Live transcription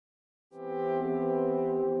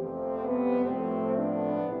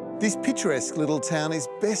This picturesque little town is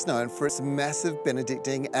best known for its massive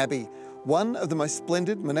Benedictine Abbey, one of the most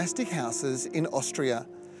splendid monastic houses in Austria.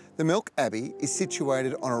 The Melk Abbey is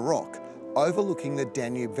situated on a rock overlooking the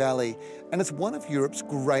Danube Valley, and it's one of Europe's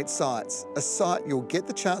great sights, a sight you'll get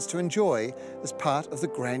the chance to enjoy as part of the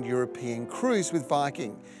Grand European Cruise with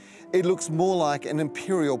Viking. It looks more like an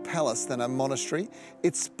imperial palace than a monastery.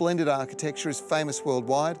 Its splendid architecture is famous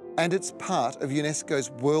worldwide, and it's part of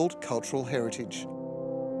UNESCO's World Cultural Heritage.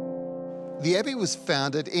 The abbey was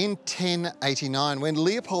founded in 1089 when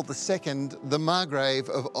Leopold II, the Margrave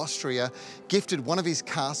of Austria, gifted one of his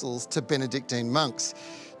castles to Benedictine monks.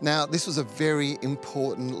 Now, this was a very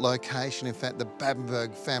important location. In fact, the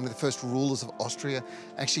Babenberg family, the first rulers of Austria,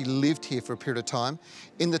 actually lived here for a period of time.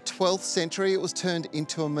 In the 12th century, it was turned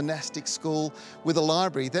into a monastic school with a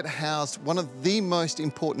library that housed one of the most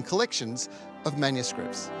important collections of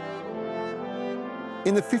manuscripts.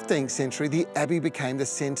 In the 15th century, the abbey became the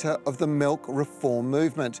centre of the Melk reform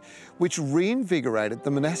movement, which reinvigorated the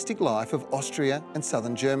monastic life of Austria and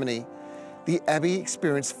southern Germany. The abbey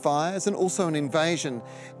experienced fires and also an invasion,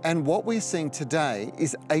 and what we're seeing today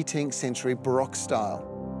is 18th century Baroque style.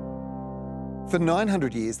 For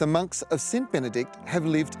 900 years, the monks of St. Benedict have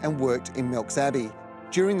lived and worked in Melk's Abbey.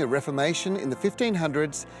 During the Reformation in the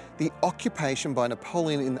 1500s, the occupation by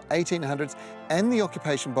Napoleon in the 1800s, and the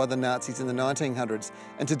occupation by the Nazis in the 1900s.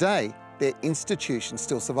 And today, their institution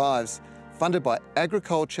still survives, funded by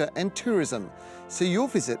agriculture and tourism. So your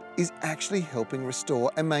visit is actually helping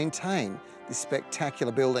restore and maintain this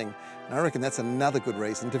spectacular building. And I reckon that's another good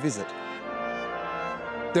reason to visit.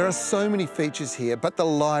 There are so many features here, but the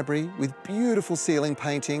library, with beautiful ceiling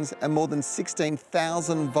paintings and more than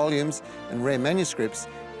 16,000 volumes and rare manuscripts,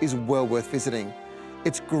 is well worth visiting.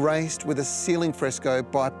 It's graced with a ceiling fresco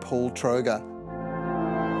by Paul Troger.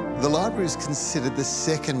 The library is considered the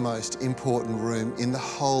second most important room in the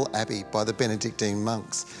whole abbey by the Benedictine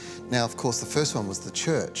monks. Now, of course, the first one was the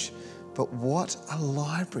church, but what a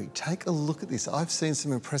library. Take a look at this. I've seen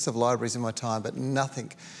some impressive libraries in my time, but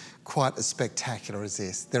nothing quite as spectacular as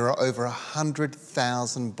this. There are over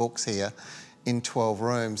 100,000 books here in 12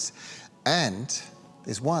 rooms, and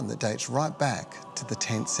there's one that dates right back to the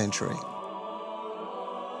 10th century.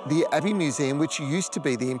 The Abbey Museum, which used to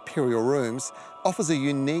be the Imperial Rooms, offers a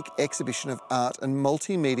unique exhibition of art and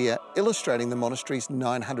multimedia illustrating the monastery's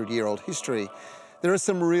 900-year-old history. There are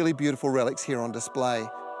some really beautiful relics here on display.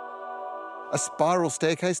 A spiral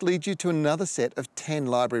staircase leads you to another set of 10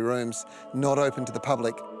 library rooms, not open to the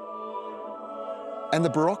public. And the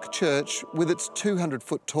Baroque church with its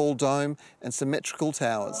 200-foot tall dome and symmetrical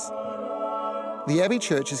towers. The Abbey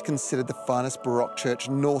Church is considered the finest Baroque church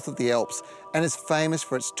north of the Alps and is famous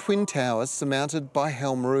for its twin towers surmounted by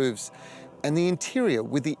helm roofs, and the interior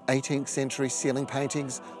with the 18th century ceiling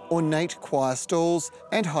paintings, ornate choir stalls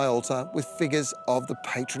and high altar with figures of the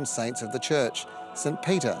patron saints of the church, St.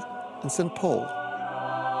 Peter and St. Paul.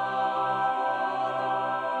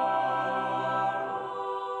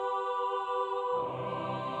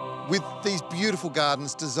 With these beautiful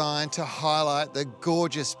gardens designed to highlight the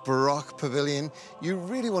gorgeous Baroque pavilion, you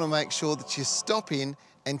really want to make sure that you stop in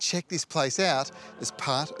and check this place out as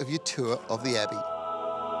part of your tour of the Abbey.